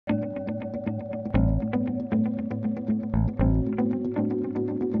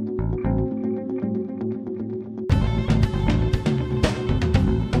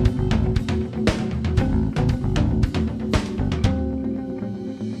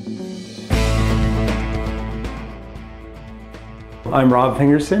I'm Rob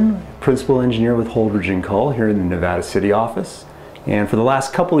Fingerson, Principal Engineer with Holdridge & Cull here in the Nevada City office. And for the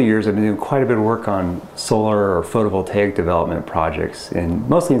last couple of years, I've been doing quite a bit of work on solar or photovoltaic development projects,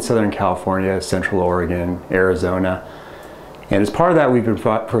 mostly in Southern California, Central Oregon, Arizona. And as part of that, we've been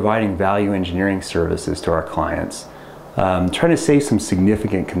providing value engineering services to our clients, trying to save some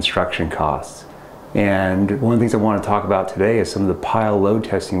significant construction costs. And one of the things I want to talk about today is some of the pile load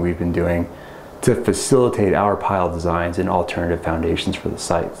testing we've been doing to facilitate our pile designs and alternative foundations for the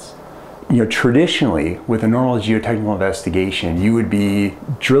sites. Traditionally, with a normal geotechnical investigation, you would be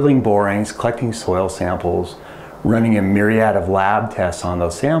drilling borings, collecting soil samples, running a myriad of lab tests on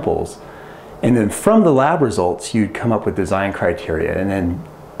those samples. And then from the lab results, you'd come up with design criteria and then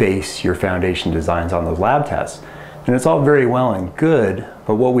base your foundation designs on those lab tests. And it's all very well and good,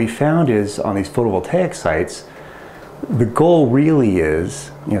 but what we found is on these photovoltaic sites, the goal really is,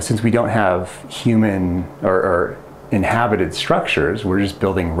 since we don't have human or inhabited structures, we're just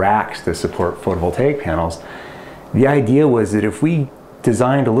building racks to support photovoltaic panels. The idea was that if we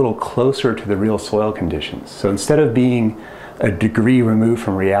designed a little closer to the real soil conditions, so instead of being a degree removed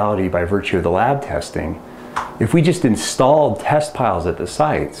from reality by virtue of the lab testing, if we just installed test piles at the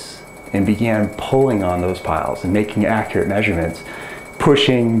sites and began pulling on those piles and making accurate measurements,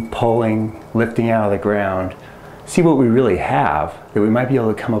 pushing, pulling, lifting out of the ground, see what we really have, that we might be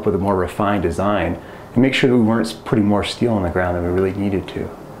able to come up with a more refined design and make sure that we weren't putting more steel on the ground than we really needed to.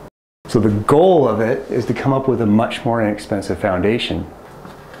 So the goal of it is to come up with a much more inexpensive foundation.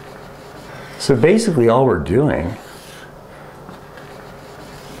 So basically all we're doing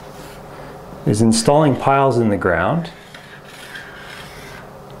is installing piles in the ground.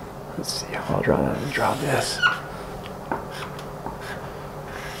 Let's see how I'll draw this.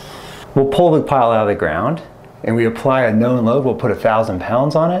 We'll pull the pile out of the ground and we apply a known load. We'll put 1,000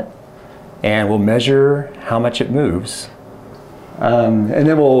 pounds on it and we'll measure how much it moves. And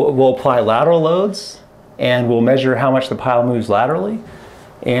then we'll apply lateral loads and we'll measure how much the pile moves laterally.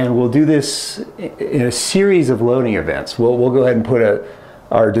 And we'll do this in a series of loading events. We'll go ahead and put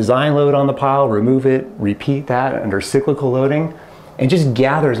our design load on the pile, remove it, repeat that under cyclical loading, and just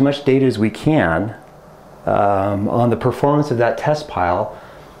gather as much data as we can on the performance of that test pile.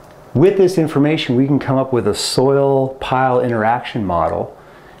 With this information, we can come up with a soil pile interaction model,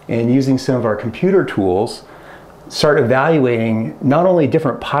 and using some of our computer tools, start evaluating not only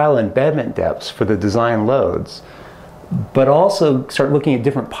different pile embedment depths for the design loads, but also start looking at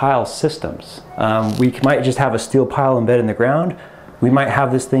different pile systems. We might just have a steel pile embedded in the ground. We might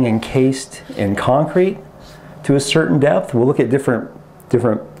have this thing encased in concrete to a certain depth. We'll look at different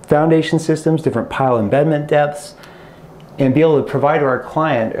foundation systems, different pile embedment depths, and be able to provide to our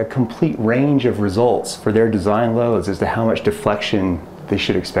client a complete range of results for their design loads as to how much deflection they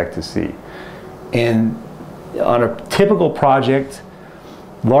should expect to see. And on a typical project,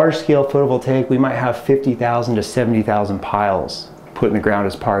 large-scale photovoltaic, we might have 50,000 to 70,000 piles put in the ground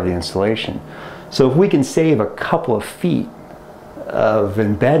as part of the installation. So if we can save a couple of feet of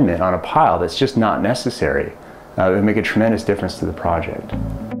embedment on a pile that's just not necessary, it would make a tremendous difference to the project.